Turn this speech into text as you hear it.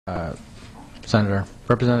Senator.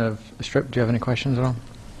 Representative Stripp, do you have any questions at all?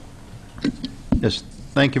 Yes,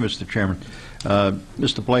 thank you, Mr. Chairman.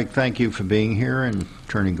 Mr. Blake, thank you for being here, and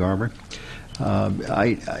Attorney Garber.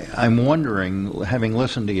 I'm wondering, having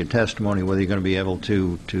listened to your testimony, whether you're going to be able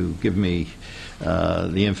to give me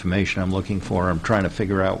the information I'm looking for. I'm trying to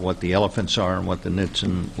figure out what the elephants are and what the nits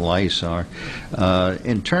and lice are.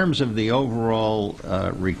 In terms of the overall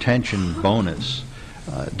retention bonus,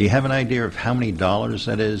 do you have an idea of how many dollars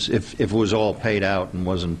that is, if it was all paid out and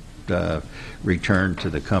wasn't returned to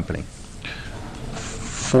the company?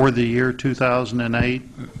 For the year 2008?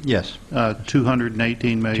 Yes.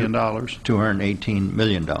 $218 million. $218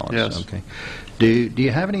 million. Yes. Okay. Do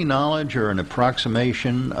you have any knowledge or an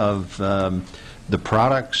approximation of the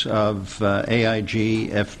products of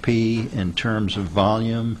AIG FP in terms of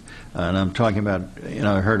volume? And I'm talking about,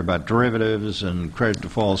 I heard about derivatives and credit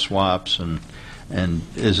default swaps, and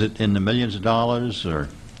is it in the millions of dollars, or?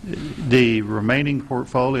 The remaining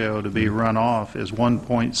portfolio to be run off is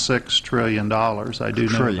 $1.6 trillion. I do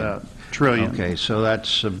know that. Trillion. Okay, so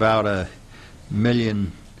that's about a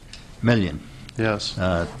million. Yes.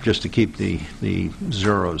 Just to keep the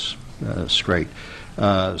zeros straight.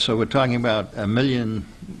 So we're talking about a million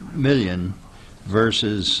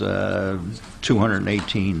versus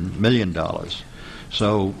 $218 million.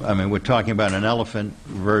 So, I mean, we're talking about an elephant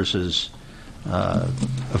versus a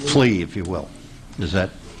flea, if you will. Is that?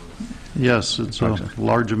 Yes, it's a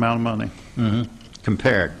large amount of money. Mm-hmm.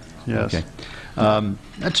 Compared. Yes. Okay.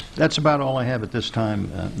 That's about all I have at this time,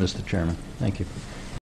 Mr. Chairman. Thank you.